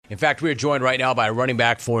In fact, we are joined right now by a running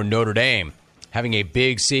back for Notre Dame, having a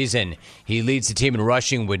big season. He leads the team in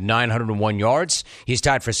rushing with 901 yards. He's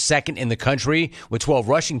tied for second in the country with 12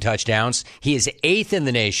 rushing touchdowns. He is eighth in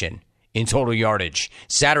the nation in total yardage.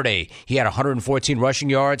 Saturday, he had 114 rushing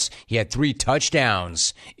yards. He had 3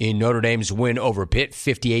 touchdowns in Notre Dame's win over Pitt,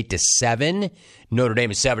 58-7. Notre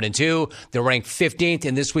Dame is 7-2. They're ranked 15th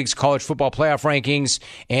in this week's college football playoff rankings,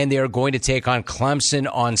 and they are going to take on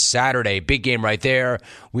Clemson on Saturday. Big game right there.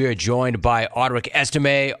 We are joined by Audric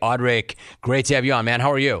Estime. Audric, great to have you on, man.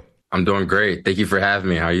 How are you? I'm doing great. Thank you for having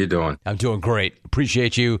me. How are you doing? I'm doing great.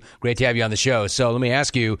 Appreciate you. Great to have you on the show. So let me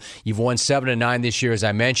ask you, you've won 7-9 this year, as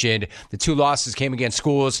I mentioned. The 2 losses came against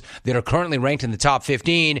schools that are currently ranked in the top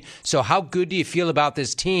 15. So how good do you feel about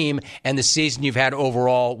this team and the season you've had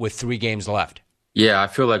overall with 3 games left? Yeah, I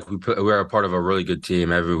feel like we're a part of a really good team.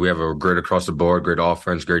 We have a great across the board, great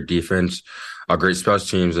offense, great defense, great special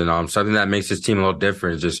teams, and something that makes this team a little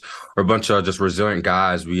different is just we're a bunch of just resilient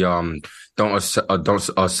guys. We don't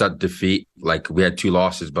accept defeat. Like, we had 2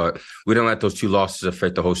 losses, but we don't let those 2 losses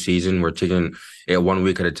affect the whole season. We're taking it 1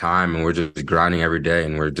 week at a time, and we're just grinding every day,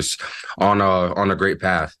 and we're just on a great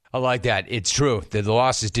path. I like that. It's true. The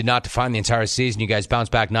losses did not define the entire season. You guys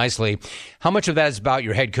bounced back nicely. How much of that is about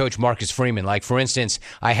your head coach, Marcus Freeman? Like, for instance,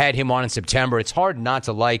 I had him on in September. It's hard not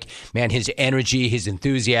to like, man, his energy, his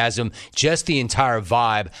enthusiasm, just the entire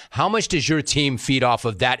vibe. How much does your team feed off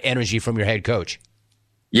of that energy from your head coach?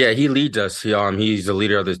 Yeah, he leads us. He's the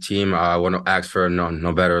leader of the team. I wouldn't ask for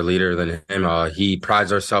no better leader than him. He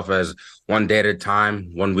prides ourselves as one day at a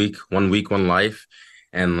time, one week, one life.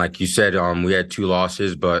 And like you said, we had 2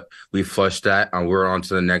 losses, but we flushed that. We're on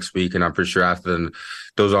to the next week, and I'm pretty sure after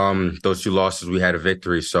those 2 losses, we had a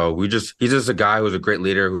victory. So he's just a guy who's a great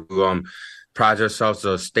leader who prides ourselves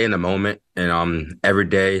to stay in the moment. And every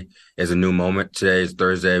day is a new moment. Today is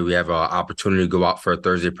Thursday. We have an opportunity to go out for a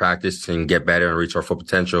Thursday practice and get better and reach our full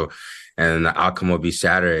potential. And the outcome will be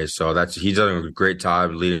Saturday. So he's done a great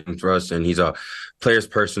job leading for us, and he's a player's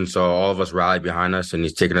person. So all of us rally behind us, and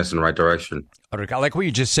he's taking us in the right direction. I like what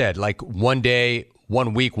you just said, like 1 day,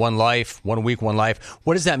 1 week, 1 life, 1 week, 1 life.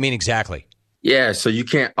 What does that mean exactly? Yeah, so you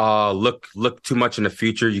can't look too much in the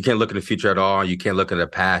future. You can't look in the future at all. You can't look at the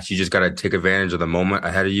past. You just got to take advantage of the moment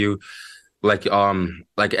ahead of you. Like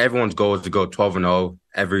everyone's goal is to go 12-0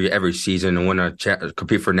 every season and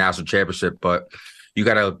compete for a national championship, but you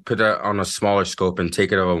got to put that on a smaller scope and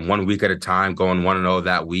take it over 1 week at a time, going 1-0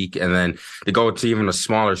 that week, and then to go to even a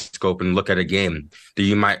smaller scope and look at a game.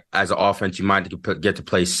 You might, as an offense, you might get to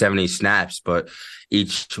play 70 snaps, but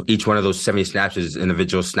each one of those 70 snaps is an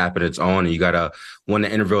individual snap in its own, and you got to win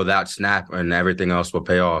the interval without snap, and everything else will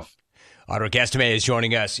pay off. Audric Estime is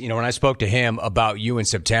joining us. You know, when I spoke to him about you in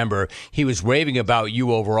September, he was raving about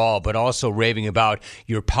you overall, but also raving about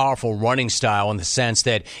your powerful running style in the sense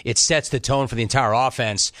that it sets the tone for the entire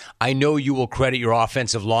offense. I know you will credit your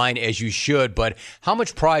offensive line as you should, but how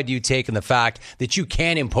much pride do you take in the fact that you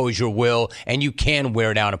can impose your will and you can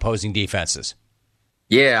wear down opposing defenses?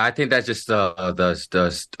 Yeah, I think that's just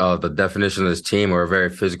the definition of this team. We're a very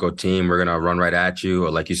physical team. We're gonna run right at you.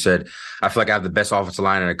 Like you said, I feel like I have the best offensive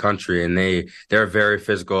line in the country, and they're very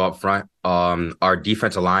physical up front. Our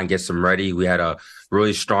defensive line gets them ready. We had a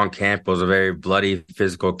really strong camp. It was a very bloody,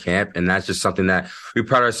 physical camp, and that's just something that we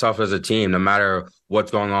pride ourselves as a team. No matter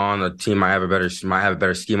what's going on, the team might have a better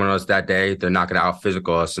scheme on us that day. They're not gonna out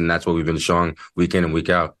physical us, and that's what we've been showing week in and week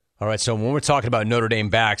out. All right, so when we're talking about Notre Dame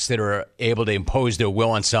backs that are able to impose their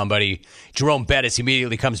will on somebody, Jerome Bettis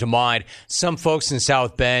immediately comes to mind. Some folks in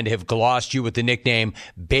South Bend have glossed you with the nickname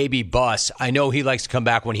Baby Bus. I know he likes to come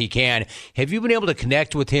back when he can. Have you been able to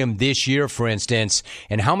connect with him this year, for instance,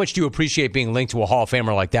 and how much do you appreciate being linked to a Hall of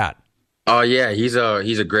Famer like that? Oh, yeah, he's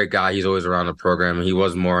a great guy. He's always around the program. He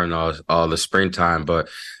was more in the springtime, but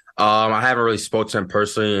I haven't really spoken to him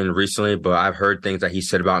personally and recently, but I've heard things that he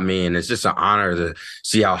said about me, and it's just an honor to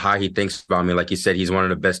see how high he thinks about me. Like you said, he's one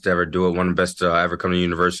of the best to ever do it, one of the best to ever come to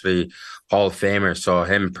university, Hall of Famer. So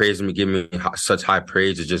him praising me, giving me such high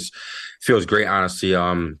praise, it just feels great, honestly.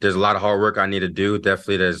 There's a lot of hard work I need to do.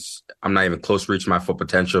 Definitely, I'm not even close to reaching my full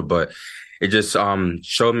potential, but it just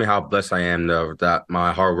showed me how blessed I am that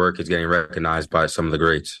my hard work is getting recognized by some of the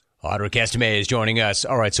greats. Audric Estime is joining us.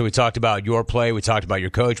 All right, so we talked about your play. We talked about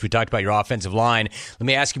your coach. We talked about your offensive line. Let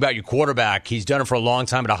me ask you about your quarterback. He's done it for a long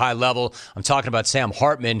time at a high level. I'm talking about Sam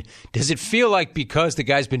Hartman. Does it feel like because the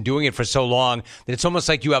guy's been doing it for so long that it's almost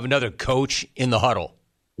like you have another coach in the huddle?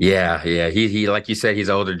 Yeah. He like you said, he's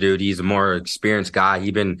an older dude. He's a more experienced guy.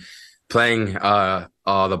 He's been playing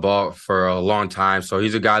the ball for a long time. So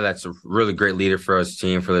he's a guy that's a really great leader for his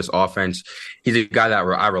team, for this offense. He's a guy that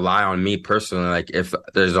I rely on, me personally. Like if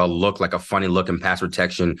there's a look, like a funny look in pass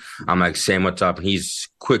protection, I'm like, Sam, what's up? And he's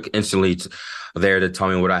quick, instantly there to tell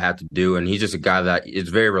me what I have to do. And he's just a guy that is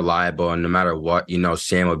very reliable. And no matter what,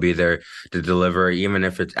 Sam will be there to deliver, even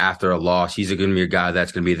if it's after a loss. He's going to be a guy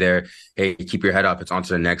that's going to be there. Hey, keep your head up. It's on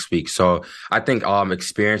to the next week. So I think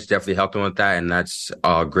experience definitely helped him with that. And that's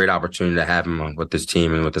a great opportunity to have him with this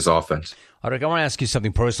team and with this offense. Audric, I want to ask you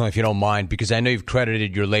something personal, if you don't mind, because I know you've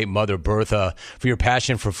credited your late mother, Bertha, for your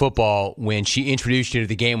passion for football when she introduced you to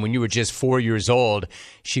the game when you were just 4 years old.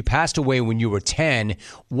 She passed away when you were 10.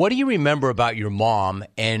 What do you remember about your mom,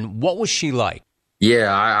 and what was she like?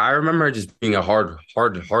 Yeah, I remember her just being a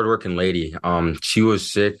hard-working lady. She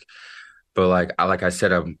was sick, but like I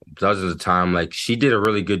said, dozens of times, like she did a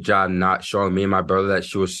really good job not showing me and my brother that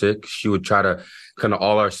she was sick. She would try to come to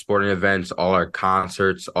all our sporting events, all our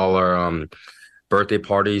concerts, all our birthday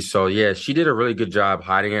parties. So yeah, she did a really good job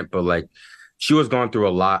hiding it, but like she was going through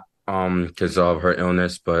a lot because of her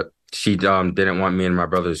illness, but she didn't want me and my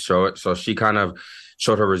brother to show it. So she kind of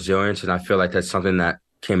showed her resilience, and I feel like that's something that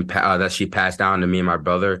that she passed down to me and my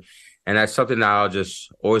brother. And that's something that I'll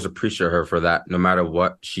just always appreciate her for, that no matter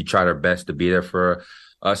what, she tried her best to be there for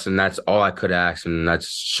us. And that's all I could ask. And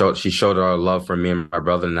she showed her love for me and my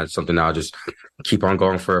brother. And that's something that I'll just keep on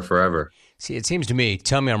going for her forever. See, it seems to me,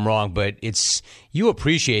 tell me I'm wrong, but you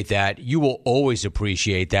appreciate that. You will always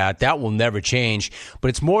appreciate that. That will never change. But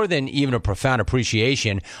it's more than even a profound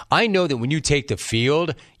appreciation. I know that when you take the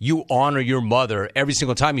field, you honor your mother every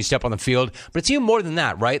single time you step on the field. But it's even more than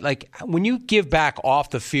that, right? Like when you give back off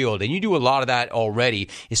the field, and you do a lot of that already,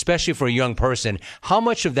 especially for a young person, how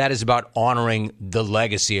much of that is about honoring the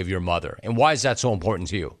legacy of your mother? And why is that so important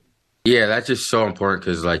to you? Yeah, that's just so important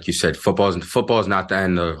because, like you said, football is not the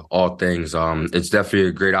end of all things. It's definitely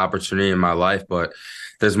a great opportunity in my life, but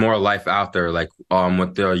there's more life out there. Like,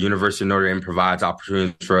 what the University of Notre Dame provides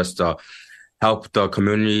opportunities for us to help the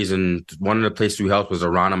communities, and one of the places we helped was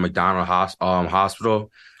around a McDonald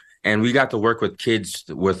hospital, and we got to work with kids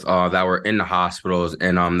with that were in the hospitals,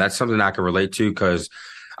 and that's something I can relate to because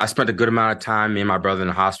I spent a good amount of time, me and my brother, in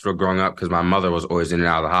the hospital growing up because my mother was always in and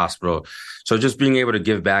out of the hospital. So just being able to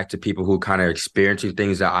give back to people who kind of experiencing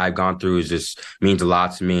things that I've gone through is just means a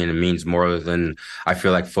lot to me, and it means more than I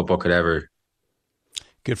feel like football could ever.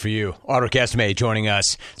 Good for you. Audric Estime joining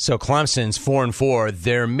us. So Clemson's 4-4.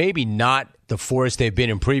 They're maybe not the force they've been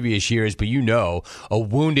in previous years, but a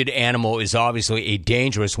wounded animal is obviously a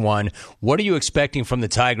dangerous one. What are you expecting from the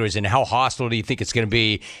Tigers, and how hostile do you think it's going to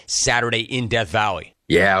be Saturday in Death Valley?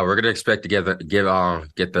 Yeah, we're gonna expect to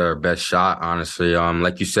get their best shot. Honestly,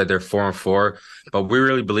 like you said, they're 4-4, but we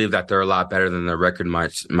really believe that they're a lot better than their record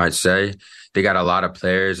might say. They got a lot of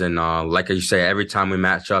players, and like you say, every time we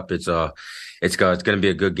match up, it's gonna be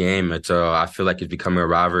a good game. I feel like it's becoming a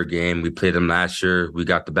rivalry game. We played them last year. We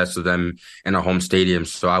got the best of them in our home stadium,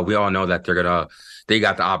 so we all know that they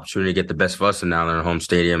got the opportunity to get the best of us in now in their home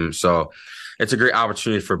stadium. So it's a great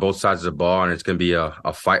opportunity for both sides of the ball, and it's going to be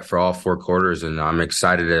a fight for all four quarters. And I'm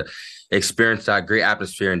excited to experience that great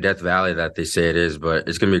atmosphere in Death Valley that they say it is. But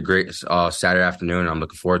it's going to be a great Saturday afternoon, and I'm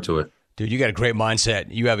looking forward to it. Dude, you got a great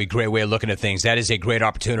mindset. You have a great way of looking at things. That is a great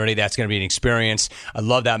opportunity. That's going to be an experience. I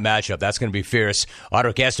love that matchup. That's going to be fierce.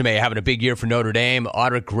 Audric Estime having a big year for Notre Dame.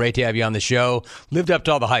 Audric, great to have you on the show. Lived up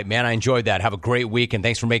to all the hype, man. I enjoyed that. Have a great week, and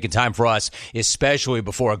thanks for making time for us, especially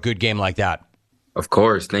before a good game like that. Of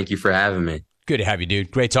course. Thank you for having me. Good to have you,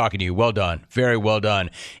 dude. Great talking to you. Well done. Very well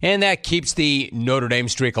done. And that keeps the Notre Dame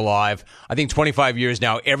streak alive. I think 25 years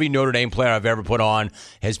now, every Notre Dame player I've ever put on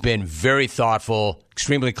has been very thoughtful,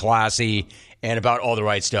 extremely classy, and about all the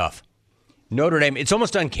right stuff. Notre Dame, it's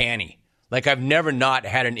almost uncanny. Like, I've never not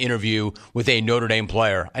had an interview with a Notre Dame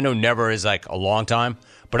player. I know never is like a long time,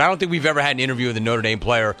 but I don't think we've ever had an interview with a Notre Dame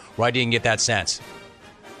player where I didn't get that sense.